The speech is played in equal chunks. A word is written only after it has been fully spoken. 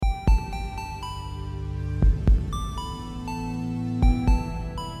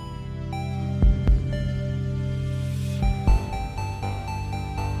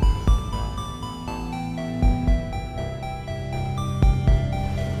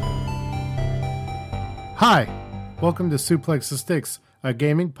Hi, welcome to Suplex the Sticks, a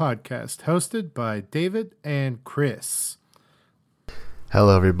gaming podcast hosted by David and Chris.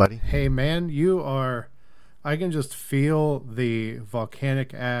 Hello, everybody. Hey, man, I can just feel the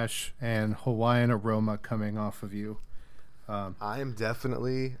volcanic ash and Hawaiian aroma coming off of you. I am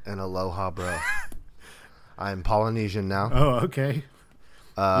definitely an aloha bro. I'm Polynesian now. Oh, okay.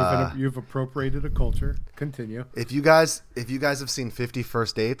 You've appropriated a culture. Continue. If you guys have seen 50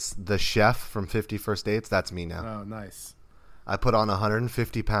 First Dates, the chef from 50 First Dates, that's me now. Oh, nice. I put on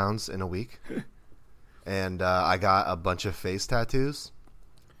 150 pounds in a week, and I got a bunch of face tattoos,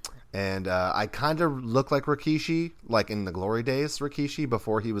 and I kind of look like Rikishi, like in the glory days Rikishi,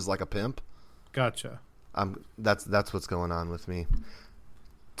 before he was like a pimp. Gotcha. That's what's going on with me.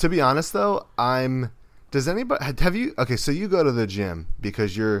 To be honest, though, Does anybody have you? Okay, so you go to the gym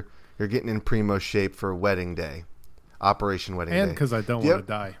because you're getting in primo shape for wedding day, Operation Wedding Day, and because I don't want to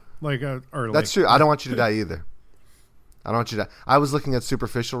die early. That's true. I don't want you to die either. I don't want you to die. I was looking at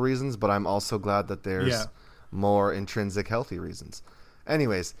superficial reasons, but I'm also glad that there's more intrinsic healthy reasons.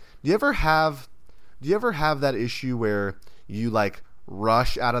 Anyways, do you ever have that issue where you like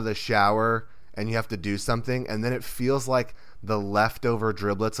rush out of the shower and you have to do something, and then it feels like the leftover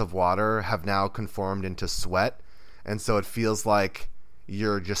driblets of water have now conformed into sweat, and so it feels like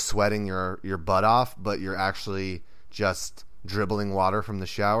you're just sweating your butt off, but you're actually just dribbling water from the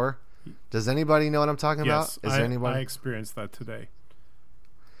shower? Does anybody know what I'm talking about? Is there anybody? I experienced that today.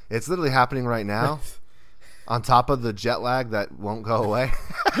 It's literally happening right now, on top of the jet lag that won't go away.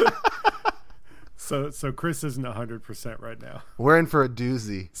 So Chris isn't 100% right now. We're in for a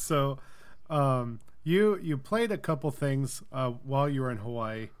doozy. So, you played a couple things while you were in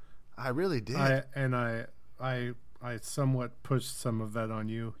Hawaii. I really did. I somewhat pushed some of that on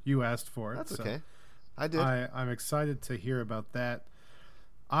you. You asked for it. That's okay. I did. I'm excited to hear about that.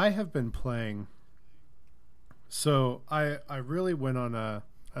 I have been playing. So I really went on I'll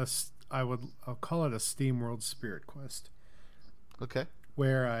call it a SteamWorld Spirit Quest. Okay.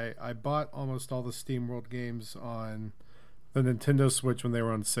 Where I bought almost all the SteamWorld games on the Nintendo Switch when they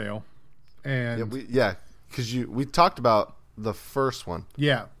were on sale. And because we talked about the first one.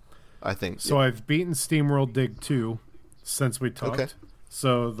 Yeah. I think. So I've beaten SteamWorld Dig 2 since we talked. Okay.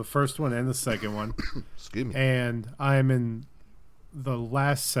 So the first one and the second one. Excuse me. And I'm in the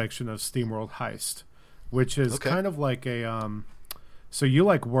last section of SteamWorld Heist, which is kind of like a so you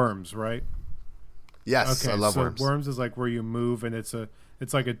like Worms, right? Yes, okay, I love Worms. Worms is like where you move, and it's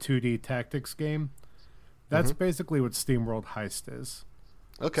like a 2D tactics game. That's basically what SteamWorld Heist is.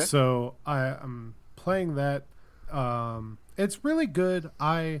 Okay. So I'm playing that. It's really good.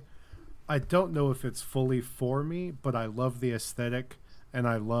 I don't know if it's fully for me, but I love the aesthetic and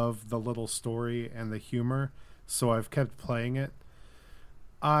I love the little story and the humor. So I've kept playing it.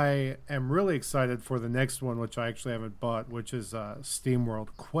 I am really excited for the next one, which I actually haven't bought, which is SteamWorld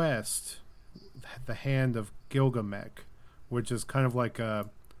Quest, The Hand of Gilgamesh, which is kind of like a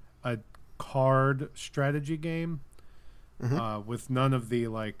card strategy game. With none of the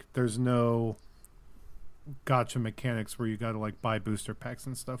there's no gotcha mechanics where you got to buy booster packs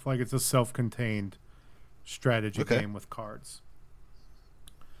and stuff. It's a self-contained strategy game with cards.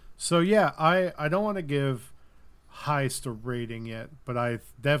 So yeah, I don't want to give Heist a rating yet, but I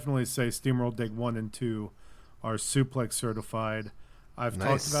definitely say SteamWorld Dig 1 and 2 are Suplex certified. I've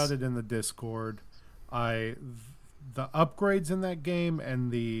talked about it in the Discord. The upgrades in that game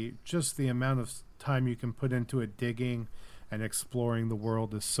and the amount of time you can put into it digging and exploring the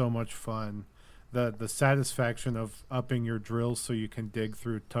world is so much fun. The satisfaction of upping your drills so you can dig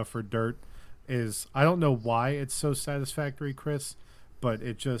through tougher dirt is, I don't know why it's so satisfactory, Chris, but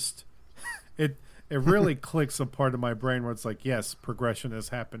it just it really clicks a part of my brain where it's like, yes, progression is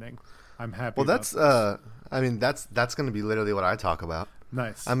happening. I'm happy. Well, that's that's going to be literally what I talk about.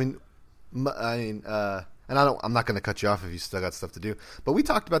 Nice. And I'm not going to cut you off if you still got stuff to do. But we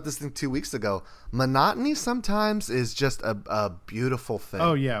talked about this thing 2 weeks ago. Monotony sometimes is just a beautiful thing.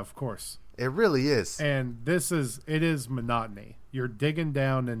 Oh yeah, of course. It really is. And it is monotony. You're digging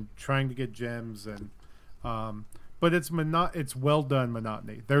down and trying to get gems, and but it's well done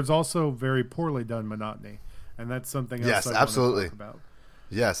monotony. There's also very poorly done monotony, and that's something else I want to talk about.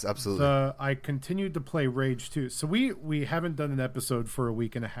 Yes, absolutely. I continued to play Rage 2. So we haven't done an episode for a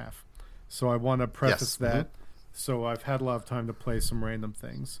week and a half. So I want to preface that. So I've had a lot of time to play some random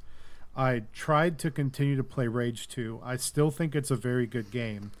things. I tried to continue to play Rage 2. I still think it's a very good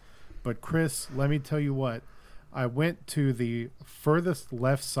game. But Chris, let me tell you what. I went to the furthest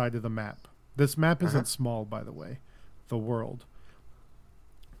left side of the map. This map isn't small, by the way. The world.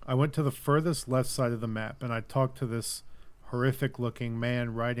 I went to the furthest left side of the map, and I talked to this horrific-looking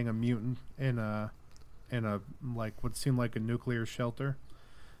man riding a mutant in a in a like what seemed like a nuclear shelter,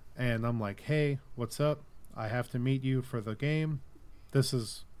 and I'm like, "Hey, what's up? I have to meet you for the game.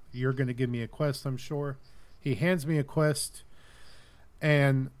 You're going to give me a quest, I'm sure." He hands me a quest,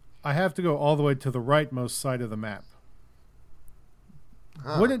 and I have to go all the way to the rightmost side of the map.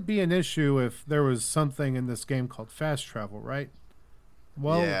 Wouldn't be an issue if there was something in this game called fast travel, right?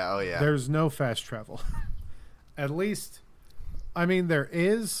 Well, there's no fast travel. At least, I mean, there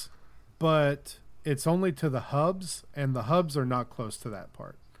is, but it's only to the hubs, and the hubs are not close to that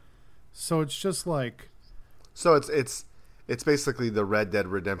part. So it's just like... So it's basically the Red Dead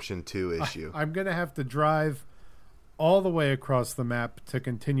Redemption 2 issue. I'm going to have to drive all the way across the map to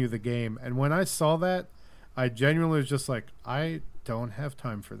continue the game. And when I saw that, I genuinely was just like, I don't have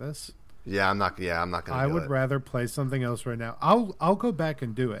time for this. I'm not going to do it. I would rather play something else right now. I'll go back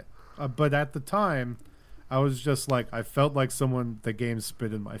and do it. But at the time, I was just like, I felt like the game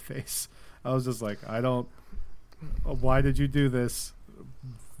spit in my face. I was just like, why did you do this?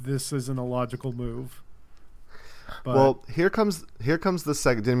 This isn't a logical move. But, well, here comes the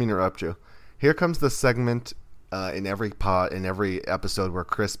segment. Didn't mean to interrupt you. Here comes the segment in every episode where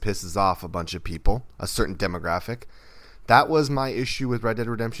Chris pisses off a bunch of people, a certain demographic. That was my issue with Red Dead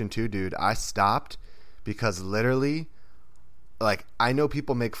Redemption 2, dude. I stopped because literally, like, I know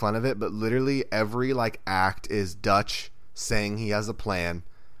people make fun of it, but literally every act is Dutch saying he has a plan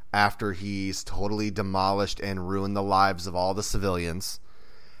after he's totally demolished and ruined the lives of all the civilians.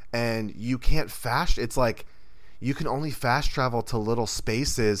 And you can't it's like you can only fast travel to little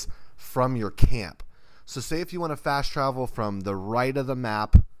spaces from your camp. So say if you want to fast travel from the right of the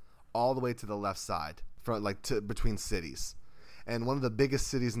map all the way to the left side, between cities. And one of the biggest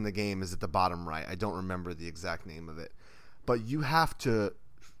cities in the game is at the bottom right. I don't remember the exact name of it. But you have to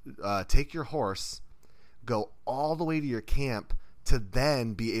take your horse, go all the way to your camp to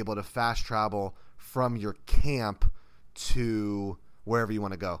then be able to fast travel from your camp to wherever you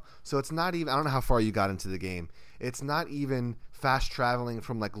want to go. So it's not even, I don't know how far you got into the game. It's not even fast traveling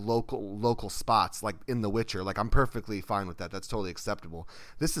from local spots like in The Witcher. Like, I'm perfectly fine with that. That's totally acceptable.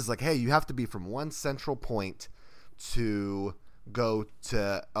 This is like, hey, you have to be from one central point to go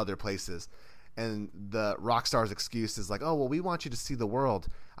to other places. And the Rockstar's excuse is like, oh, well, we want you to see the world.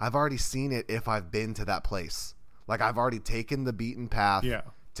 I've already seen it if I've been to that place. Like, I've already taken the beaten path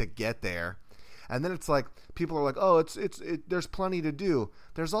to get there. And then it's like, people are like, oh, there's plenty to do.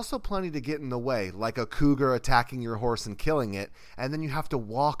 There's also plenty to get in the way, like a cougar attacking your horse and killing it. And then you have to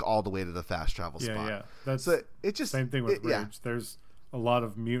walk all the way to the fast travel spot. Yeah. That's so it just same thing with Rage. Yeah. There's a lot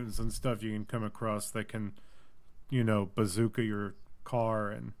of mutants and stuff you can come across that can, bazooka your car,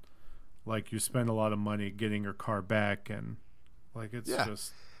 and like you spend a lot of money getting your car back, and like it's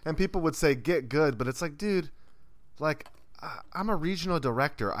just. And people would say get good, but it's like, dude, like, I'm a regional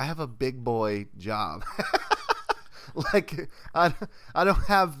director. I have a big boy job. Like, I don't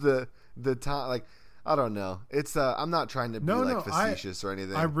have the time. Like, I don't know. It's I'm not trying to be facetious or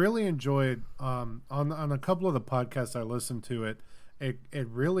anything. I really enjoyed on a couple of the podcasts I listened to it. It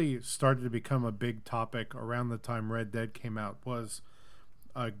really started to become a big topic around the time Red Dead came out. Was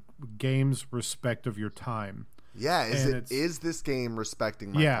game's respect of your time. Yeah, is this game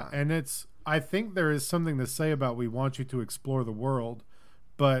respecting my time? Yeah, and I think there is something to say about we want you to explore the world,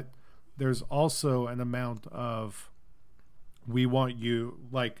 but there's also an amount of we want you,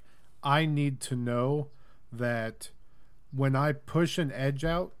 like, I need to know that when I push an edge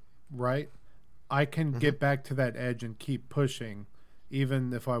out, right, I can get back to that edge and keep pushing,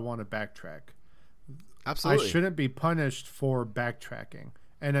 even if I want to backtrack. Absolutely. I shouldn't be punished for backtracking.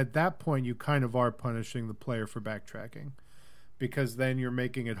 And at that point, you kind of are punishing the player for backtracking, because then you're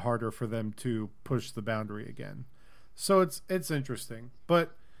making it harder for them to push the boundary again. So it's interesting,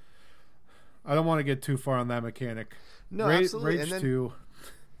 but I don't want to get too far on that mechanic. No, absolutely. Rage 2.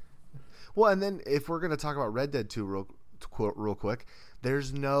 Well, and then if we're going to talk about Red Dead 2 real quick,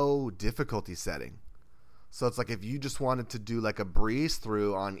 there's no difficulty setting. So it's like if you just wanted to do like a breeze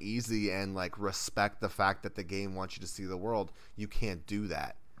through on easy and like respect the fact that the game wants you to see the world, you can't do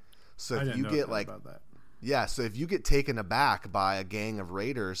that. So if you get like about that. Yeah, so if you get taken aback by a gang of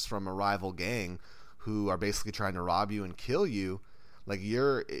raiders from a rival gang who are basically trying to rob you and kill you, like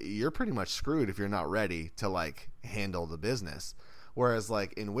you're pretty much screwed if you're not ready to like handle the business. Whereas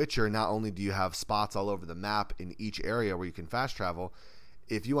like in Witcher, not only do you have spots all over the map in each area where you can fast travel,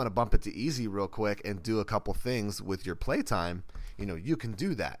 if you want to bump it to easy real quick and do a couple things with your playtime, you can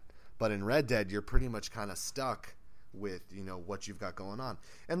do that. But in Red Dead, you're pretty much kind of stuck with what you've got going on.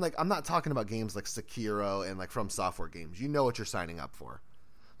 And like, I'm not talking about games like Sekiro and like From Software games. You know what you're signing up for.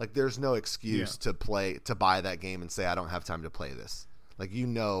 Like, there's no excuse to buy that game and say I don't have time to play this. Like,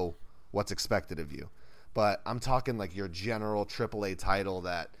 what's expected of you. But I'm talking like your general AAA title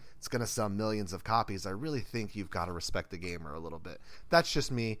that it's going to sell millions of copies. I really think you've got to respect the gamer a little bit. That's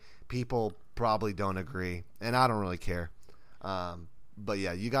just me. People probably don't agree, and I don't really care. But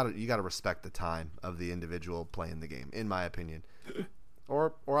yeah, you got to respect the time of the individual playing the game, in my opinion.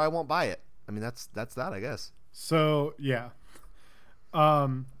 Or I won't buy it. I mean, that's that, I guess. So yeah.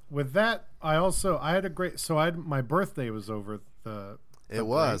 With that, I had a great. So my birthday was over the it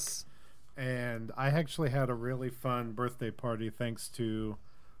was, break, and I actually had a really fun birthday party thanks to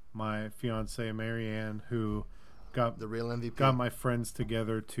my fiance Marianne, who got the real MVP. Got my friends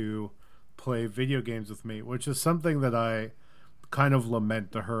together to play video games with me, which is something that I kind of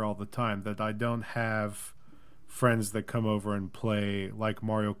lament to her all the time, that I don't have friends that come over and play like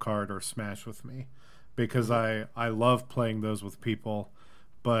Mario Kart or Smash with me, because I love playing those with people,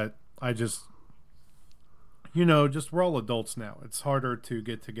 but I just we're all adults now. It's harder to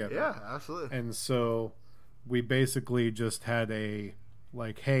get together. Yeah, absolutely. And so we basically just had a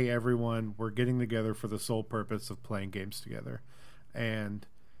like, hey everyone, we're getting together for the sole purpose of playing games together. And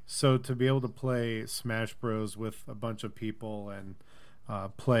so to be able to play Smash Bros with a bunch of people and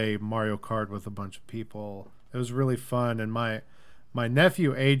play Mario Kart with a bunch of people, it was really fun. And my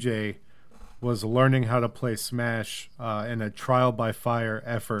nephew AJ was learning how to play Smash in a trial by fire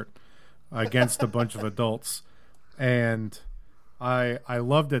effort against a bunch of adults, and I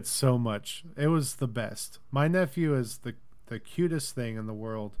loved it so much. It was the best. My nephew is the cutest thing in the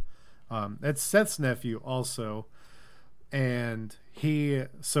world. It's Seth's nephew also, and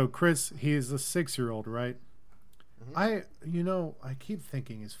Chris, he's a 6-year-old, right? I keep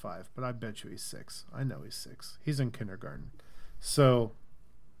thinking he's 5, but I bet you he's 6. I know he's 6. He's in kindergarten. So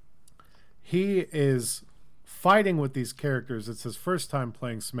he is fighting with these characters. It's his first time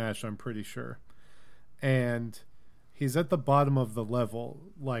playing Smash, I'm pretty sure. And he's at the bottom of the level,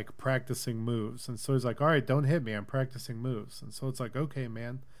 like practicing moves. And so he's like, all right, don't hit me. I'm practicing moves. And so it's like, okay,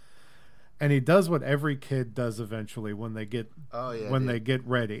 man. And he does what every kid does eventually when they get they get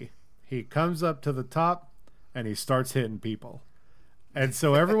ready. He comes up to the top and he starts hitting people. And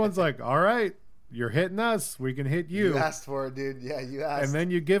so everyone's like, all right, you're hitting us, we can hit you. You asked for it, dude. Yeah, you asked. And then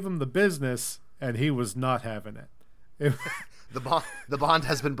you give him the business, and he was not having it. The bond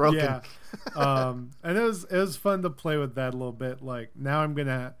has been broken. Yeah. And it was fun to play with that a little bit. Like, now I'm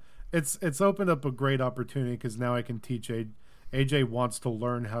gonna it's opened up a great opportunity, because now I can teach AJ wants to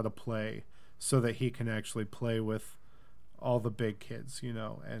learn how to play so that he can actually play with all the big kids,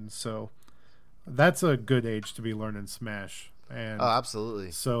 and so that's a good age to be learning Smash. And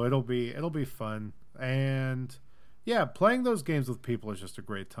absolutely. So it'll be fun. And yeah, playing those games with people is just a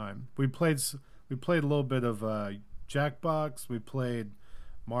great time. We played a little bit of Jackbox. We played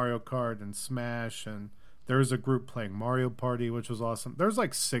Mario Kart and Smash, and there was a group playing Mario Party, which was awesome. There's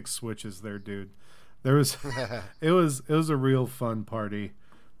like 6 Switches there, dude. There was it was a real fun party.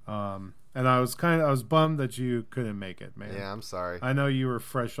 And I was bummed that you couldn't make it, man. Yeah, I'm sorry. I know you were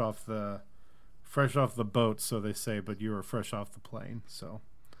fresh off the boat, so they say, but you were fresh off the plane. So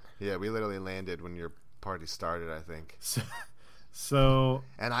yeah, we literally landed when your party started, I think. So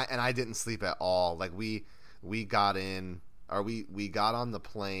and I didn't sleep at all. Like we got in, or we got on the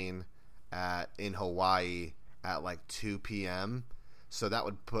plane in Hawaii at like 2 p.m. So that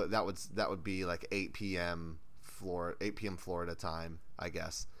would be like 8 p.m. Florida time, I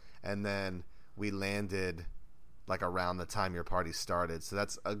guess. And then we landed like around the time your party started. So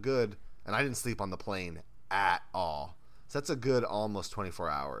that's a good. And I didn't sleep on the plane at all. So that's a good almost 24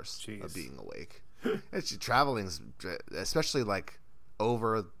 hours of being awake. It's traveling's, especially like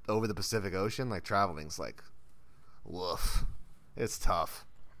over the Pacific Ocean, like traveling's like, woof. It's tough.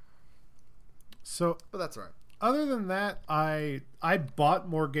 So, but that's all right. Other than that, I bought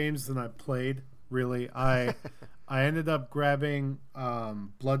more games than I played. Really, I ended up grabbing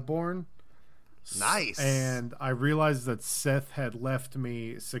Bloodborne. Nice. And I realized that Seth had left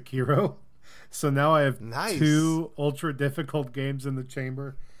me Sekiro. So now I have 2 ultra difficult games in the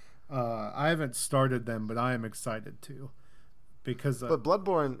chamber. I haven't started them, but I am excited to. Because but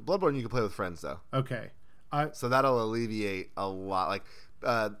Bloodborne you can play with friends though. Okay. So that'll alleviate a lot. Like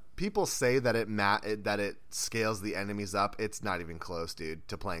people say that it scales the enemies up. It's not even close, dude,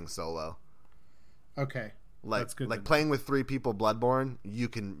 to playing solo. Okay. That's good. Like playing with 3 people Bloodborne, you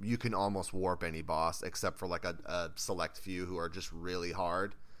can almost warp any boss except for like a select few who are just really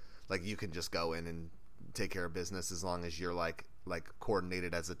hard. Like you can just go in and take care of business as long as you're like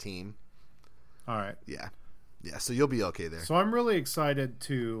coordinated as a team. All right. Yeah. Yeah, so you'll be okay there. So I'm really excited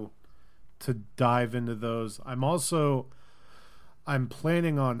to dive into those. I'm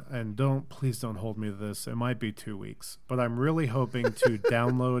planning on, and please don't hold me to this. It might be 2 weeks, but I'm really hoping to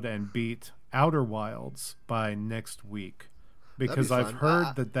download and beat Outer Wilds by next week because That'd I've be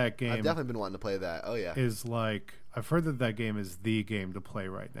heard fun. that game I've definitely been wanting to play that. Oh yeah, is like I've heard that game is the game to play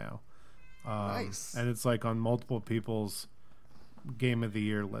right now. Nice. And it's like on multiple people's game of the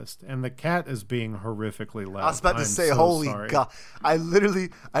year list, and the cat is being horrifically loud. I was about to say, so holy sorry. God. I literally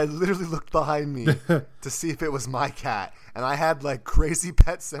looked behind me to see if it was my cat, and I had like crazy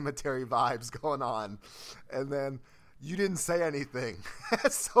Pet Cemetery vibes going on, and then you didn't say anything.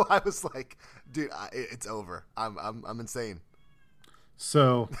 So I was like, dude, it's over. I'm insane.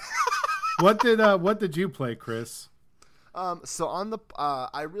 So what did you play, Chris? So on the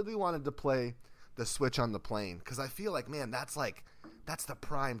I really wanted to play the Switch on the plane because I feel like, man, that's the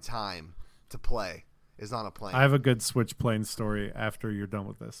prime time to play is on a plane. I have a good Switch plane story after you're done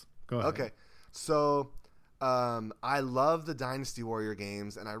with this. Go ahead. Okay. So I love the Dynasty Warrior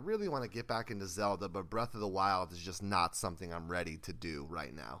games, and I really want to get back into Zelda, but Breath of the Wild is just not something I'm ready to do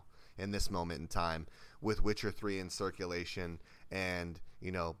right now in this moment in time with Witcher 3 in circulation and,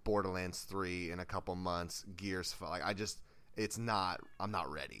 Borderlands 3 in a couple months, Gears. Like I'm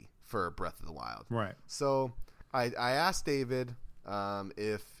not ready for Breath of the Wild. Right. So I asked David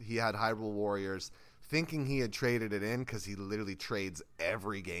if he had Hyrule Warriors, thinking he had traded it in because he literally trades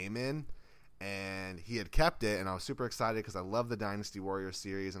every game in, and he had kept it, and I was super excited because I love the Dynasty Warriors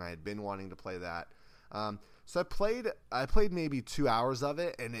series, and I had been wanting to play that. So I played maybe 2 hours of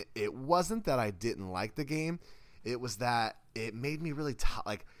it, and it wasn't that I didn't like the game. It was that it made me really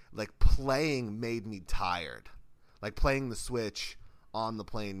like playing made me tired. Like playing the Switch on the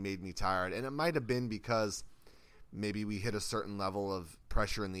plane made me tired, and it might have been because maybe we hit a certain level of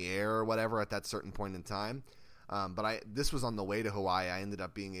pressure in the air or whatever at that certain point in time. But this was on the way to Hawaii. I ended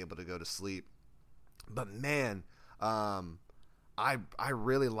up being able to go to sleep. But man, I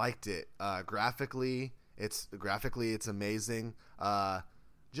really liked it. Graphically, it's amazing.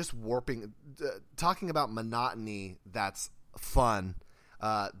 Just warping, talking about monotony. That's fun.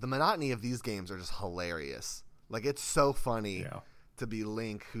 The monotony of these games are just hilarious. Like it's so funny to be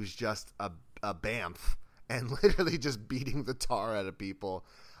Link, who's just a bamf and literally just beating the tar out of people.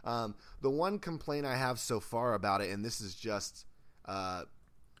 The one complaint I have so far about it, and this is just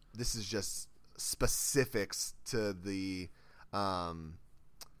specifics to the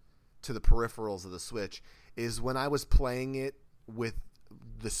peripherals of the Switch, is when I was playing it with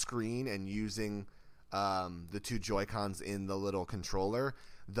the screen and using the two Joy-Cons in the little controller,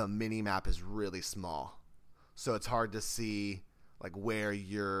 the mini map is really small, so it's hard to see like where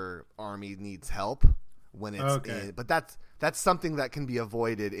your army needs help when it's in. But that's something that can be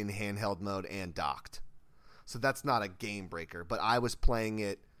avoided in handheld mode and docked, so that's not a game breaker. But I was playing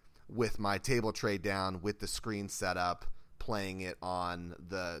it with my table tray down with the screen set up, playing it on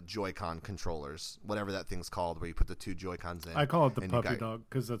the Joy-Con controllers, whatever that thing's called, where you put the two Joy-Cons in. I call it the puppy dog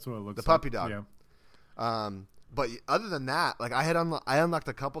because that's what it looks like. The puppy dog. Yeah. But other than that, like I unlocked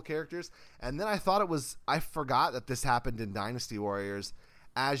a couple characters, and then I forgot that this happened in Dynasty Warriors.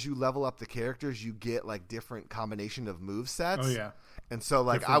 As you level up the characters, you get like different combination of move sets. Oh yeah. And so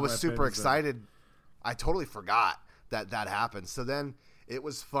like Different I was super weapons excited. I totally forgot that happened. So then it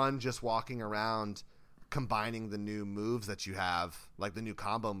was fun just walking around combining the new moves that you have, like the new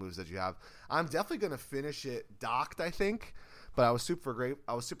combo moves that you have. I'm definitely going to finish it docked, I think, but I was super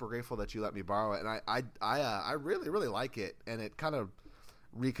grateful that you let me borrow it, and I really, really like it, and it kind of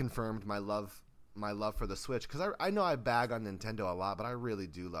reconfirmed my love for the Switch, because I know I bag on Nintendo a lot, but I really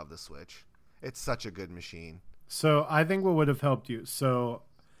do love the Switch. It's such a good machine. So I think what would have helped you. So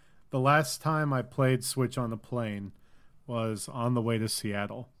the last time I played Switch on the plane was on the way to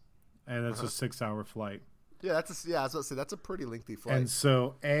Seattle, and it's a 6-hour flight. Yeah, I was about to say that's a pretty lengthy flight. And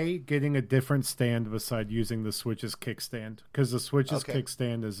so, getting a different stand beside using the Switch's kickstand, because the Switch's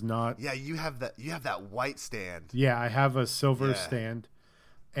kickstand is not. Yeah, you have that white stand. Yeah, I have a silver stand,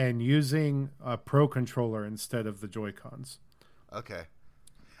 and using a Pro controller instead of the Joy-Cons. Okay,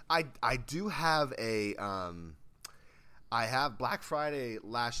 I do have a I have Black Friday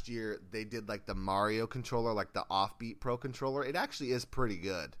last year. They did like the Mario controller, like the Offbeat Pro controller. It actually is pretty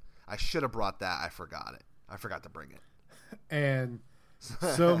good. I should have brought that. I forgot it. I forgot to bring it. And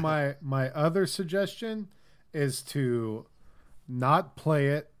so my other suggestion is to not play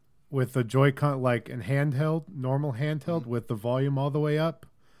it with the Joy-Con, like in normal handheld with the volume all the way up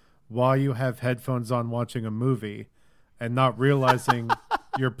while you have headphones on watching a movie, and not realizing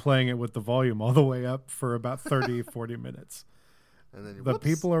you're playing it with the volume all the way up for about 30, 40 minutes. And then the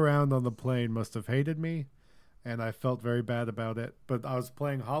people around on the plane must have hated me, and I felt very bad about it. But I was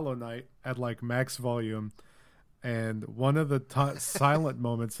playing Hollow Knight at like max volume, and one of the silent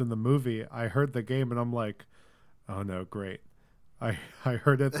moments in the movie, I heard the game, and I'm like, oh no, great. I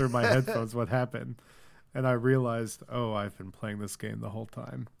heard it through my headphones what happened, and I realized, oh, I've been playing this game the whole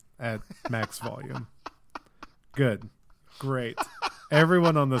time at max volume. Good. Great.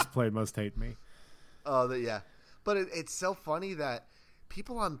 Everyone on this plane must hate me. Oh, yeah. But it's so funny that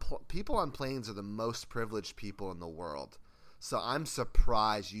people on planes are the most privileged people in the world. So I'm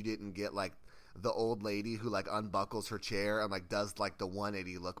surprised you didn't get like the old lady who like unbuckles her chair and like does like the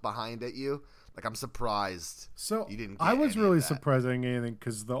 180 look behind at you. Like I'm surprised. So you didn't. Get I was any really of that. surprised at anything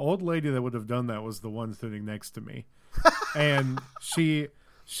because the old lady that would have done that was the one sitting next to me, and she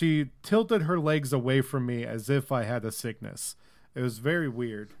tilted her legs away from me as if I had a sickness. It was very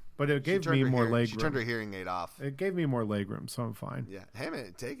weird, but it gave me more leg room. She turned her hearing aid off. It gave me more leg room, so I'm fine. Yeah. Hey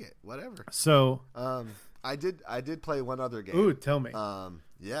man, take it. Whatever. So I did play one other game. Ooh, tell me.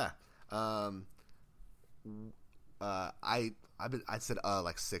 Yeah. I said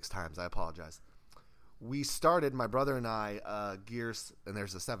like 6 times. I apologize. We started, my brother and I, Gears, and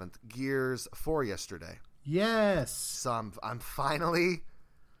there's the 7th, Gears 4 yesterday. Yes. So I'm finally,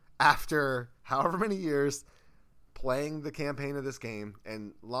 after however many years, playing the campaign of this game.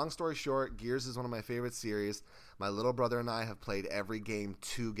 And long story short, Gears is one of my favorite series. My little brother and I have played every game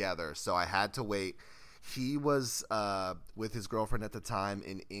together, so I had to wait. He was with his girlfriend at the time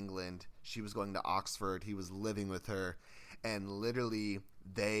in England. She was going to Oxford. He was living with her. And literally,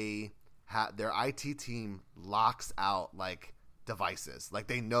 their IT team locks out like devices. Like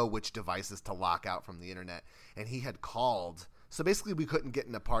they know which devices to lock out from the internet. And he had called. So basically, we couldn't get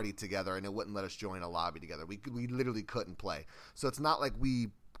in a party together, and it wouldn't let us join a lobby together. We literally couldn't play. So it's not like we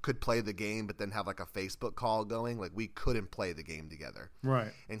could play the game but then have like a Facebook call going. Like we couldn't play the game together.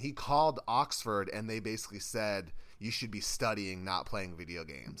 Right. And he called Oxford and they basically said you should be studying, not playing video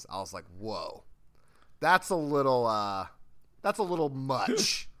games. I was like, whoa, that's a little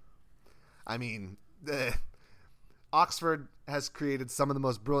much. I mean, Oxford has created some of the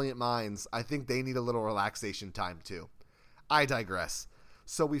most brilliant minds. I think they need a little relaxation time too. I digress.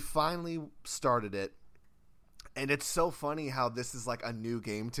 So we finally started it. And it's so funny how this is like a new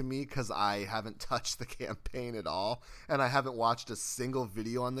game to me because I haven't touched the campaign at all. And I haven't watched a single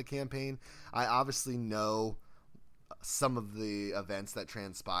video on the campaign. I obviously know some of the events that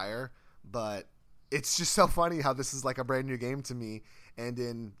transpire. But it's just so funny how this is like a brand new game to me. And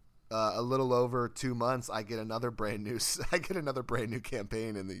in a little over 2 months, I get another brand new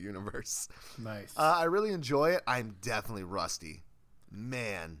campaign in the universe. Nice. I really enjoy it. I'm definitely rusty.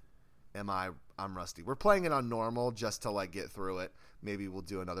 Man, I'm rusty. We're playing it on normal just to like get through it. Maybe we'll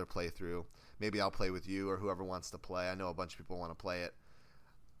do another playthrough. Maybe I'll play with you or whoever wants to play. I know a bunch of people want to play it.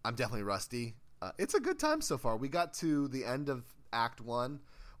 I'm definitely rusty. It's a good time so far. We got to the end of Act 1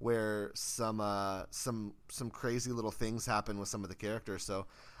 where some crazy little things happen with some of the characters. So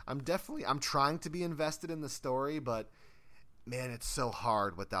I'm trying to be invested in the story, but man, it's so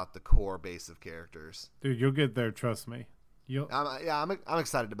hard without the core base of characters. Dude, you'll get there, trust me. I'm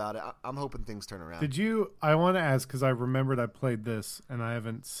excited about it. I'm hoping things turn around. I want to ask because I remembered I played this and I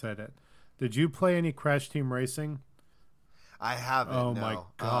haven't said it. Did you play any Crash Team Racing? I haven't. Oh no. my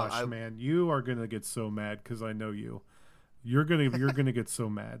gosh, man! You are gonna get so mad because I know you. You're gonna get so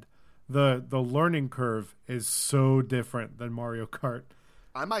mad. The learning curve is so different than Mario Kart.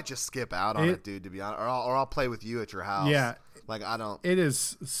 I might just skip out on it, dude. To be honest, or I'll play with you at your house. Yeah, like I don't. It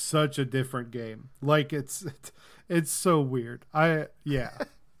is such a different game. Like it's so weird.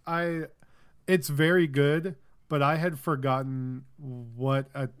 It's very good, but I had forgotten what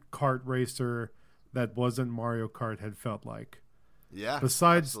a kart racer that wasn't Mario Kart had felt like. Yeah.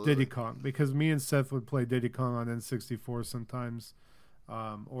 Besides absolutely. Diddy Kong, because me and Seth would play Diddy Kong on N64 sometimes,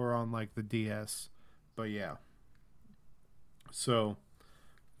 or on like the DS. But yeah. So,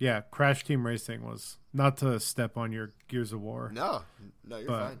 yeah, Crash Team Racing was not to step on your Gears of War. No, you're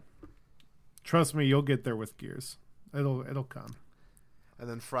fine. Trust me, you'll get there with Gears. It'll come. And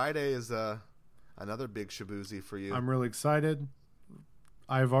then Friday is another big shaboozy for you. I'm really excited.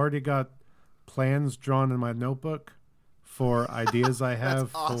 I've already got plans drawn in my notebook for ideas I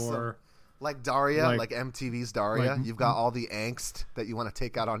have awesome. for like Daria, like MTV's Daria. You've got all the angst that you want to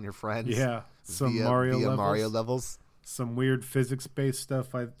take out on your friends. Yeah, some via Mario levels. Some weird physics-based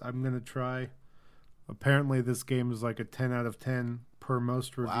stuff I'm going to try. Apparently, this game is like a 10 out of 10 per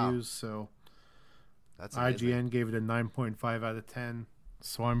most reviews, so that's amazing. IGN gave it a 9.5 out of 10,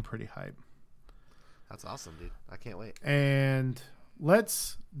 so I'm pretty hyped. That's awesome, dude. I can't wait. And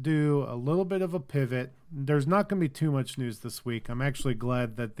let's do a little bit of a pivot. There's not going to be too much news this week. I'm actually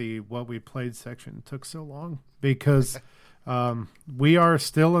glad that the what we played section took so long because we are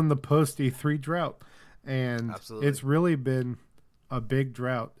still in the post E3 drought. And Absolutely. It's really been a big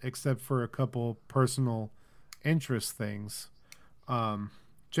drought except for a couple personal interest things.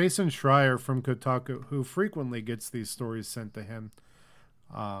 Jason Schreier from Kotaku, who frequently gets these stories sent to him,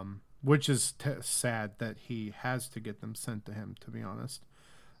 which is sad that he has to get them sent to him, to be honest.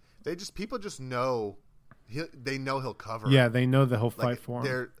 People just know they know he'll cover. Yeah, they know that he'll fight for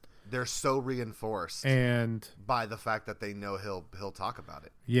him. They're so reinforced and by the fact that they know he'll talk about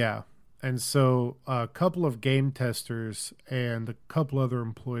it. Yeah. And so a couple of game testers and a couple other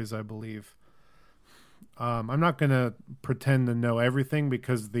employees, I believe. I'm not going to pretend to know everything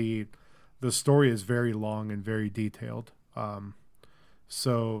because the story is very long and very detailed.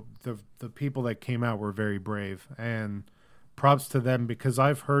 So the people that came out were very brave, and props to them, because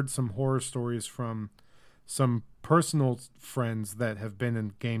I've heard some horror stories from some personal friends that have been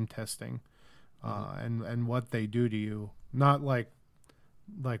in game testing, and what they do to you. Not like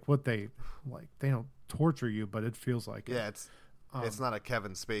what they don't torture you, but it feels like it. It's not a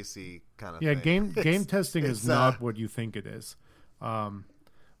Kevin Spacey kind of thing. Yeah, game testing is not what you think it is.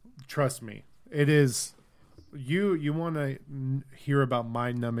 Trust me, it is. You want to hear about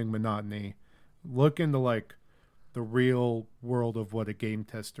mind-numbing monotony? Look into the real world of what a game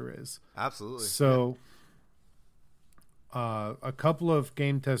tester is. Absolutely. So, a couple of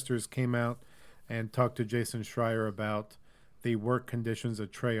game testers came out and talked to Jason Schreier about the work conditions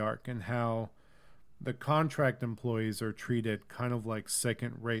at Treyarch and how the contract employees are treated kind of like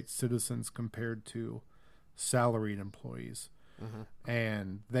second-rate citizens compared to salaried employees. Mm-hmm.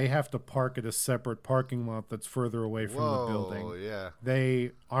 And they have to park at a separate parking lot that's further away from the building. Yeah.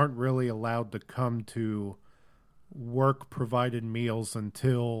 They aren't really allowed to come to work-provided meals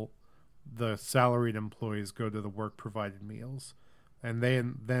until the salaried employees go to the work-provided meals. And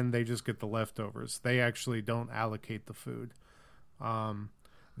then they just get the leftovers. They actually don't allocate the food.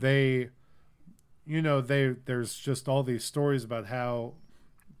 There's just all these stories about how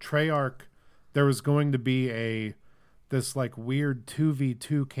Treyarch, there was going to be this weird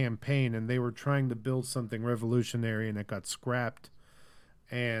 2v2 campaign, and they were trying to build something revolutionary, and it got scrapped.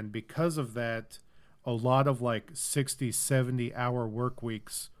 And because of that, a lot of 60, 70 hour work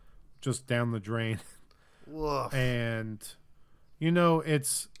weeks just down the drain. Woof. And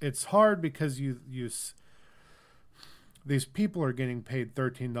it's hard because these people are getting paid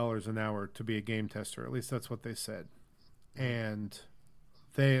 $13 an hour to be a game tester. At least that's what they said. And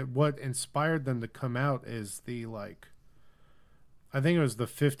what inspired them to come out is I think it was the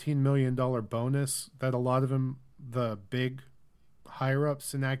 $15 million bonus that a lot of them, the big higher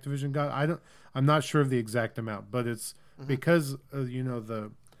ups in Activision got. I'm not sure of the exact amount, but it's because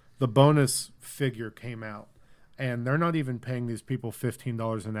the bonus figure came out, and they're not even paying these people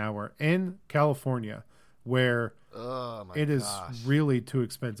 $15 an hour in California, where it is really too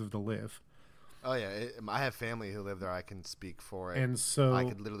expensive to live. Oh yeah, I have family who live there. I can speak for it, and so I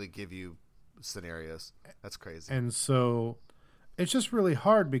could literally give you scenarios. That's crazy. And so it's just really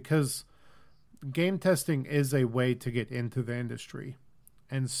hard because game testing is a way to get into the industry,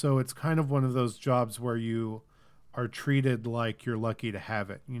 and so it's kind of one of those jobs where you are treated like you're lucky to have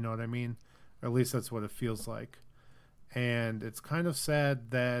it. You know what I mean? Or at least that's what it feels like. And it's kind of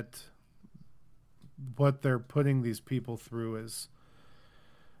sad that what they're putting these people through it's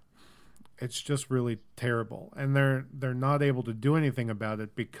just really terrible. And they're not able to do anything about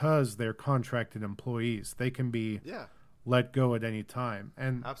it because they're contracted employees. They can be let go at any time.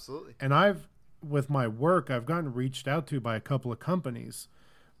 And absolutely. And with my work, I've gotten reached out to by a couple of companies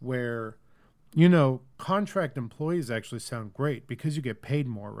where, contract employees actually sound great because you get paid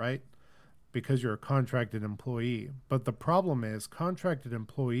more, right? Because you're a contracted employee. But the problem is contracted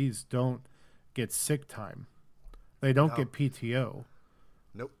employees don't get sick time. They don't get PTO.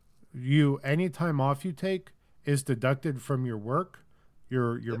 Nope. Any time off you take is deducted from your work,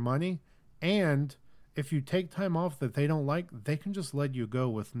 your money, and if you take time off that they don't like, they can just let you go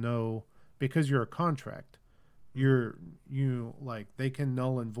with because you're a contract. They can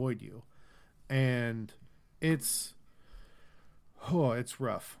null and void you. And it's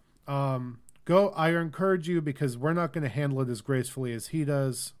rough. I encourage you, because we're not going to handle it as gracefully as he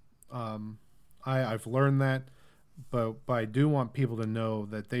does. I've learned that, but I do want people to know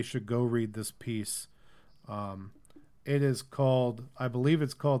that they should go read this piece. It is called, I believe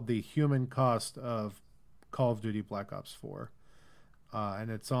it's called The Human Cost of Call of Duty Black Ops 4.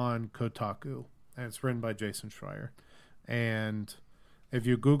 And it's on Kotaku, and it's written by Jason Schreier. And if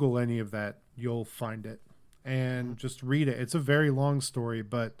you Google any of that, you'll find it. And just read it. It's a very long story,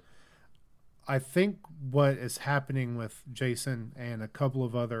 but I think what is happening with Jason and a couple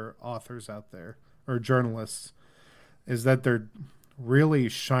of other authors out there, or journalists, is that they're really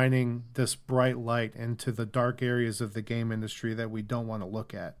shining this bright light into the dark areas of the game industry that we don't want to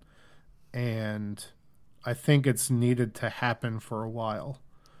look at. And I think it's needed to happen for a while.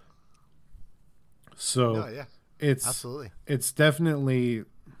 So no, yeah, it's absolutely. It's definitely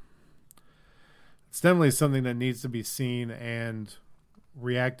something that needs to be seen and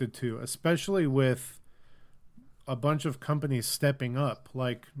reacted to, especially with a bunch of companies stepping up.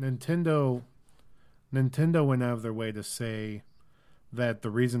 Like Nintendo went out of their way to say that the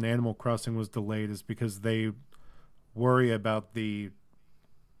reason Animal Crossing was delayed is because they worry about the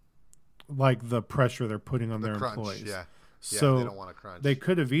pressure they're putting on their crunch, employees. Yeah. So they don't want to crunch. They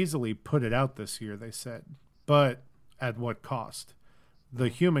could have easily put it out this year, they said. But at what cost? The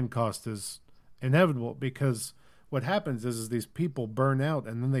human cost is inevitable, because what happens is these people burn out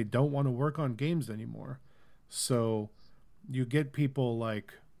and then they don't want to work on games anymore. So you get people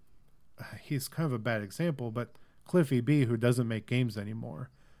like, he's kind of a bad example, but Cliffy B, who doesn't make games anymore.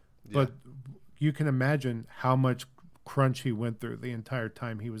 Yeah. But you can imagine how much crunch he went through the entire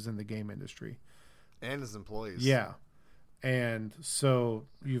time he was in the game industry. And his employees. Yeah. And so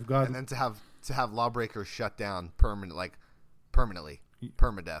you've got... And then to have Lawbreakers shut down permanently.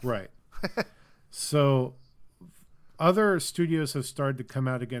 Permadeath. Right. So other studios have started to come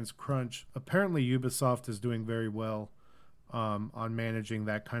out against crunch. Apparently Ubisoft is doing very well on managing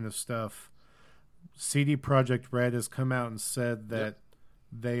that kind of stuff. CD Projekt Red has come out and said that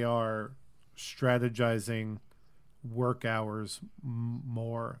they are strategizing work hours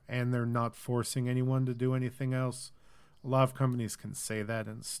more, and they're not forcing anyone to do anything else. A lot of companies can say that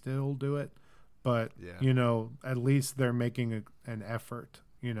and still do it, but at least they're making an effort,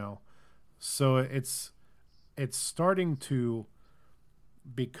 so it's starting to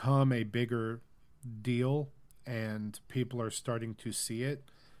become a bigger deal, and people are starting to see it,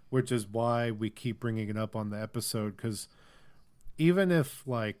 which is why we keep bringing it up on the episode. Because even if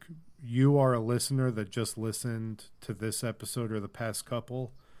you are a listener that just listened to this episode or the past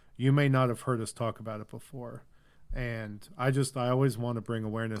couple, you may not have heard us talk about it before. And I always want to bring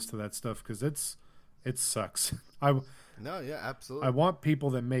awareness to that stuff, because it sucks. No, yeah, absolutely. I want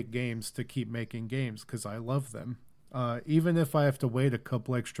people that make games to keep making games, because I love them. Even if I have to wait a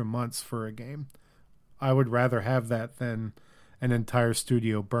couple extra months for a game, I would rather have that than an entire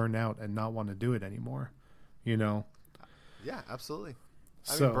studio burn out and not want to do it anymore. Yeah, absolutely.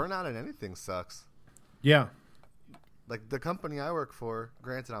 I mean, burnout in anything sucks. Yeah. Like the company I work for,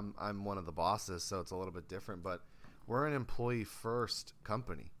 granted I'm one of the bosses, so it's a little bit different, but we're an employee first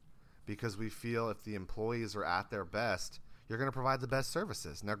company, because we feel if the employees are at their best, you're going to provide the best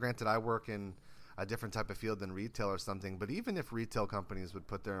services. Now, granted, I work in a different type of field than retail or something, but even if retail companies would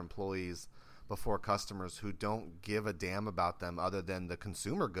put their employees before customers who don't give a damn about them other than the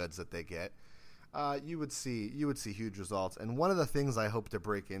consumer goods that they get, you would see huge results. And one of the things I hope to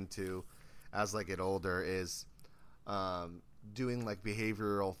break into as I get older is doing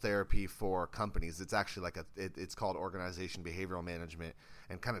behavioral therapy for companies. It's actually it's called organization behavioral management,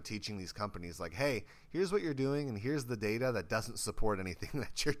 and kind of teaching these companies hey, here's what you're doing and here's the data that doesn't support anything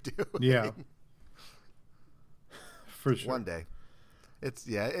that you're doing. Yeah. For sure. One day.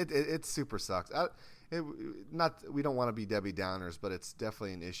 It super sucks. We don't want to be Debbie Downers, but it's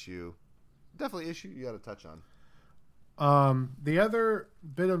definitely an issue. Definitely an issue you got to touch on. The other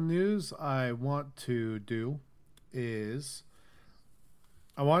bit of news I want to do is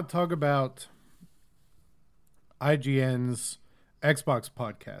I want to talk about IGN's Xbox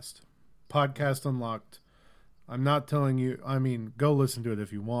Podcast Unlocked. I'm not telling you, go listen to it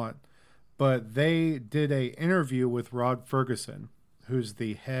if you want, but they did a interview with Rod Ferguson, who's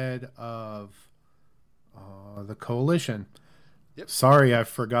the head of the Coalition. Yep. Sorry, I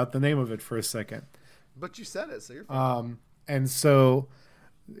forgot the name of it for a second. But you said it, so you're fine. And so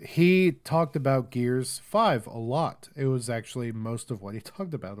he talked about Gears 5 a lot. It was actually most of what he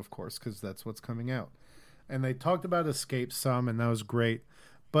talked about, of course, because that's what's coming out. And they talked about Escape some, and that was great.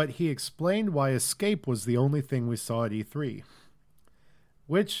 But he explained why Escape was the only thing we saw at E3.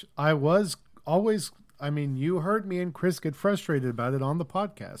 Which I was always... you heard me and Chris get frustrated about it on the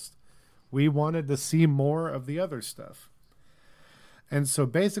podcast. We wanted to see more of the other stuff. And so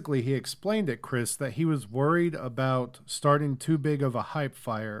basically he explained it, Chris, that he was worried about starting too big of a hype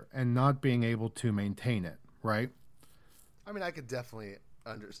fire and not being able to maintain it, right? I could definitely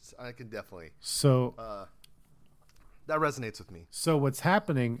understand. So that resonates with me. So what's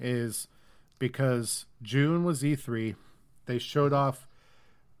happening is, because June was E3, they showed off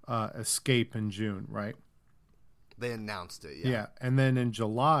Escape in June, right? They announced it, yeah. Yeah, and then in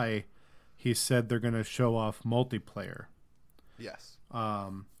July, he said they're going to show off multiplayer. Yes.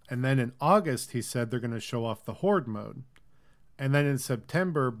 And then in August, he said they're going to show off the Horde mode. And then in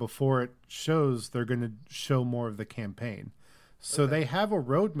September, before it shows, they're going to show more of the campaign. So They have a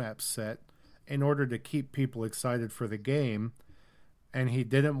roadmap set, in order to keep people excited for the game, and he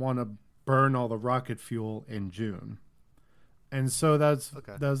didn't want to burn all the rocket fuel in June. And so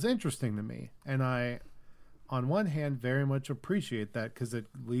that was interesting to me. And I, on one hand, very much appreciate that because it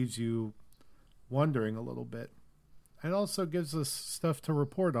leaves you wondering a little bit. It also gives us stuff to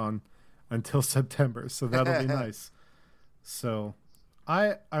report on until September, so that'll be nice. So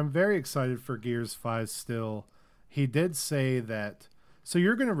I'm very excited for Gears 5 still. He did say that... So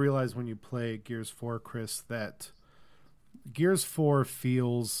you're going to realize when you play Gears 4, Chris, that Gears 4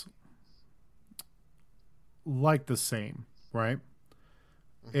 feels like the same, right?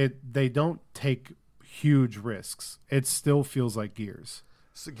 They don't take huge risks. It still feels like Gears.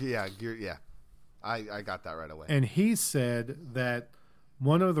 So I got that right away. And he said that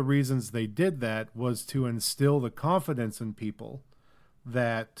one of the reasons they did that was to instill the confidence in people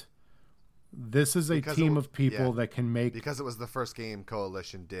that this is a team of people that can make... Because it was the first game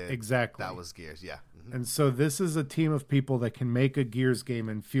Coalition did. Exactly. That was Gears, yeah. Mm-hmm. And so this is a team of people that can make a Gears game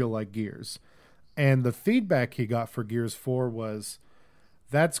and feel like Gears. And the feedback he got for Gears 4 was,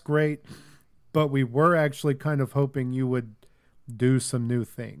 that's great, but we were actually kind of hoping you would do some new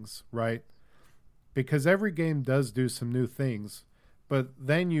things, right? Because every game does do some new things, but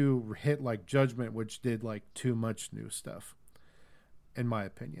then you hit like Judgment, which did like too much new stuff, in my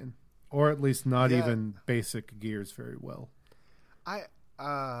opinion. Or at least not even basic Gears very well. I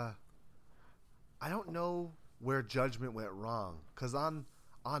don't know where Judgment went wrong, because on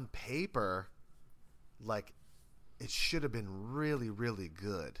paper, like, it should have been really, really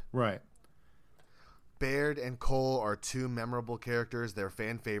good. Right. Baird and Cole are two memorable characters. They're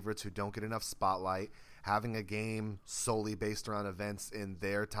fan favorites who don't get enough spotlight. Having a game solely based around events in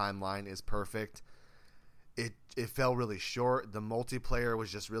their timeline is perfect. It fell really short. The multiplayer was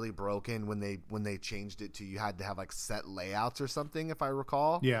just really broken when they changed it to you had to have like set layouts or something, if I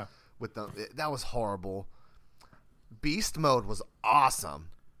recall. Yeah. That was horrible. Beast mode was awesome.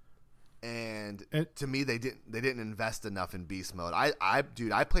 And to me, they didn't invest enough in beast mode.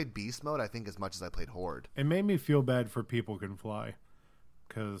 I played beast mode, I think, as much as I played horde. It made me feel bad for People Can Fly,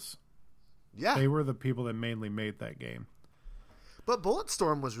 because they were the people that mainly made that game. But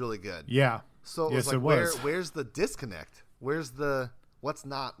Bulletstorm was really good. Yeah. So it was like, where's the disconnect? What's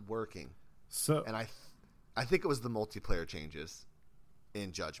not working? So, and I think it was the multiplayer changes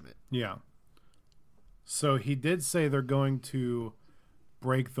in Judgment. Yeah. So he did say they're going to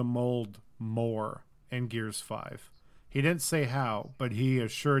break the mold more in Gears 5. He didn't say how, but he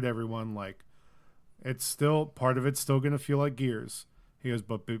assured everyone, like, it's still, part of it's still going to feel like Gears. He goes,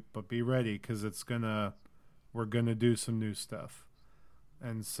 but be ready, because we're going to do some new stuff.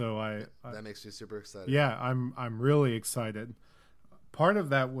 And so that makes you super excited. Yeah, I'm really excited. Part of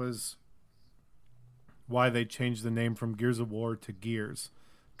that was why they changed the name from Gears of War to Gears,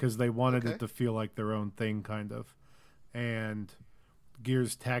 because they wanted it to feel like their own thing, kind of. And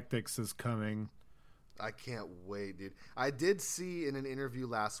Gears Tactics is coming. I can't wait, dude. I did see in an interview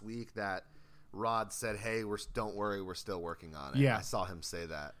last week that Rod said, "Hey, don't worry, we're still working on it." Yeah, I saw him say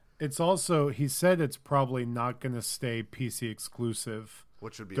that. It's also, he said it's probably not going to stay PC exclusive.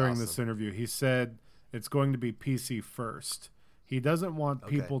 Which would be during awesome. This interview. He said it's going to be PC first. He doesn't want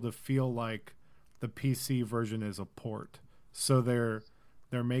people to feel like the PC version is a port. So they're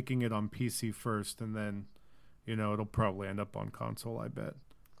making it on PC first, and then, it'll probably end up on console, I bet.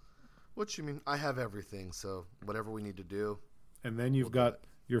 What you mean? I have everything, so whatever we need to do. And then you've got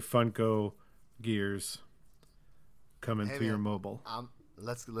your Funko Gears coming to your mobile.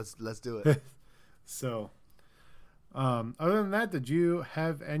 Let's do it. So, other than that, did you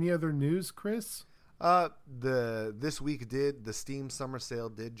have any other news, Chris? This week the Steam Summer Sale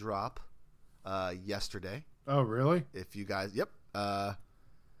did drop yesterday. Oh, really? If you guys,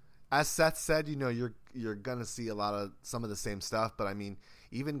 as Seth said, you're gonna see some of the same stuff, but I mean,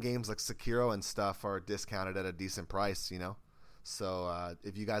 even games like Sekiro and stuff are discounted at a decent price, So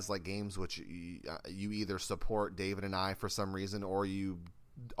if you guys like games, which you either support David and I for some reason, or you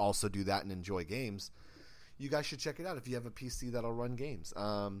also do that and enjoy games, you guys should check it out if you have a PC that'll run games.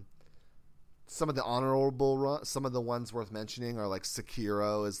 Some of the some of the ones worth mentioning are like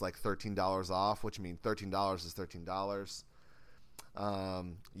Sekiro is like $13 off, which means $13 is $13.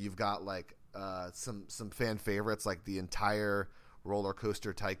 You've got like some fan favorites, like the entire Roller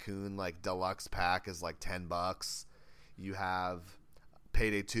Coaster Tycoon like deluxe pack is like $10. You have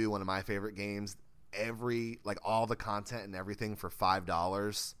Payday 2, one of my favorite games, all the content and everything for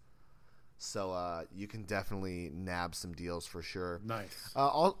 $5. So you can definitely nab some deals for sure. Nice.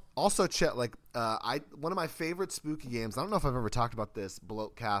 Also, Chet, one of my favorite spooky games. I don't know if I've ever talked about this,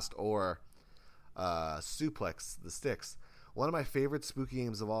 Bloatcast or Suplex the Sticks. One of my favorite spooky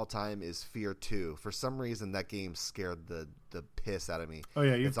games of all time is Fear 2. For some reason, that game scared the piss out of me. Oh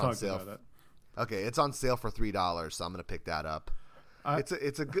yeah, you've talked about it. Okay, it's on sale for $3, so I'm gonna pick that up.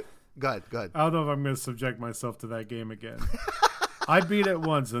 It's a good. Go ahead. I don't know if I'm gonna subject myself to that game again. I beat it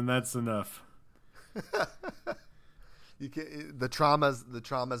once, and that's enough. You can the trauma's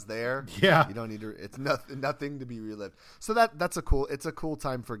there. Yeah, you don't need to. It's nothing to be relived. So it's a cool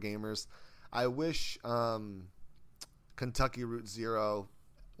time for gamers. I wish Kentucky Route Zero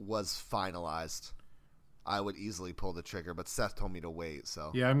was finalized. I would easily pull the trigger, but Seth told me to wait.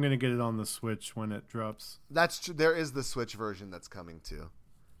 So yeah, I'm gonna get it on the Switch when it drops. That's true. There is the Switch version that's coming too.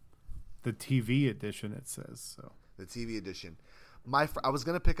 The TV edition, it says so. The TV edition. I was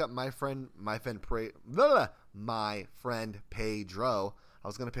gonna pick up my friend Pedro. I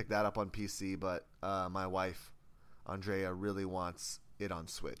was gonna pick that up on PC, but my wife Andrea really wants it on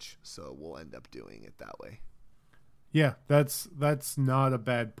Switch, so we'll end up doing it that way. Yeah, that's not a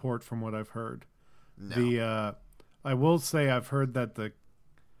bad port from what I've heard. No. I will say I've heard that the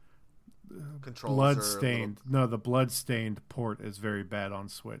the bloodstained port is very bad on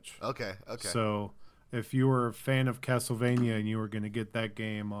Switch. Okay. So if you were a fan of Castlevania and you were going to get that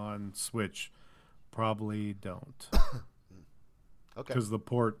game on Switch, probably don't. Okay. Because the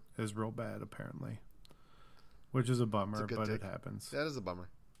port is real bad, apparently. Which is a bummer, but it happens. That is a bummer.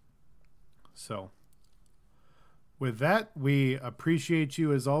 So, with that, we appreciate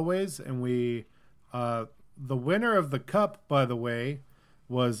you as always, and we the winner of the cup, by the way,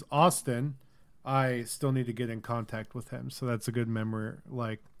 was Austin. I still need to get in contact with him, so that's a good memory.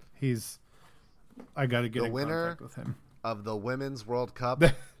 Like I got to get in contact with him. Of the Women's World Cup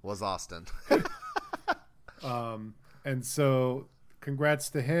was Austin. And so, congrats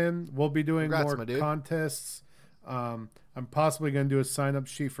to him. We'll be doing more contests. I'm possibly going to do a sign-up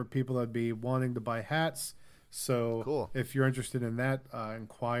sheet for people that'd be wanting to buy hats. So cool. If you're interested in that,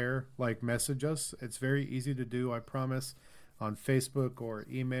 inquire, message us. It's very easy to do, I promise, on Facebook or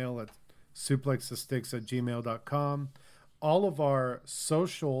email at suplexthesticks@gmail.com. All of our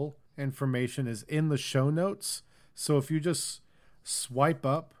social information is in the show notes. So if you just swipe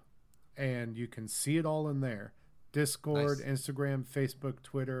up and you can see it all in there. Discord, nice. Instagram, Facebook,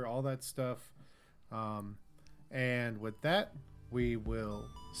 Twitter, all that stuff. And with that, we will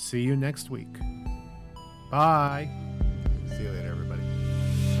see you next week. Bye. See you later, everybody.